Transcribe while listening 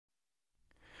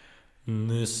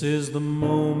This is the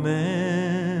moment.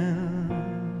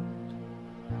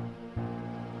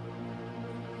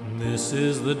 This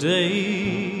is the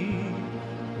day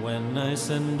when I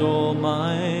send all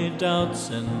my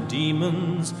doubts and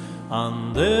demons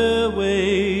on their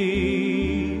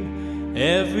way.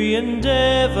 Every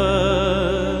endeavor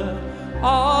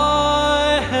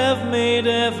I have made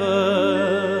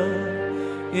ever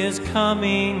is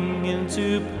coming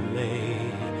into play,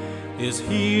 is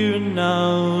here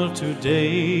now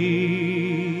today.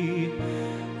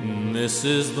 This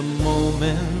is the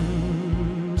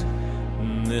moment,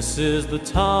 this is the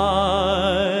time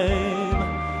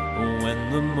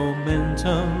when the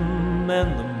momentum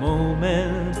and the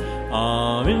moment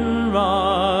are in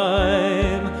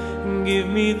rhyme. Give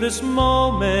me this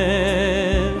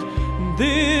moment,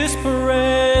 this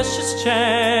precious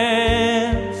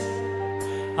chance.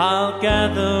 I'll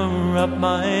gather up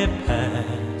my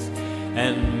past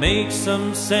and make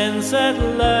some sense at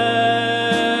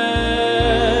last.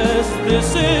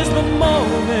 This is the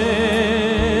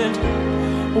moment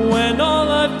when all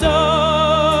I've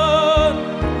done,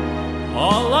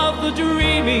 all of the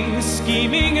dreaming,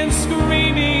 scheming and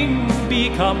screaming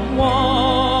become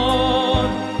one.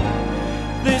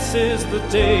 This is the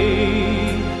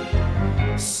day,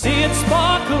 see it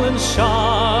sparkle and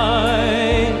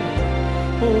shine,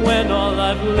 when all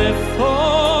I've lived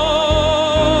for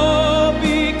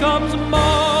becomes mine.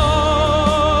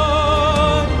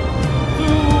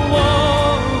 Through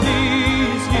all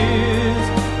these years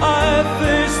I've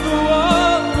faced the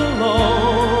world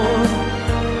alone,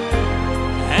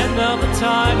 and now the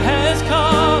time has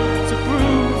come to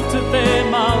prove to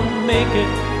them I'll make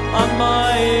it on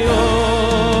my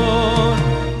own.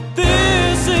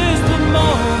 This is the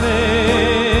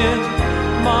moment,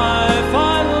 my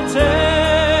final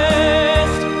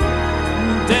test.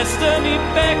 Destiny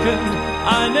beckoned, I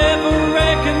never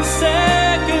reckoned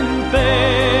second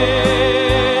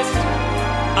best.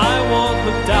 I won't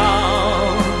look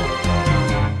down,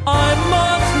 I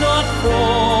must not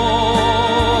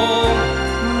fall.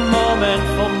 Moment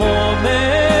for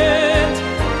moment,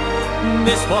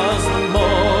 this was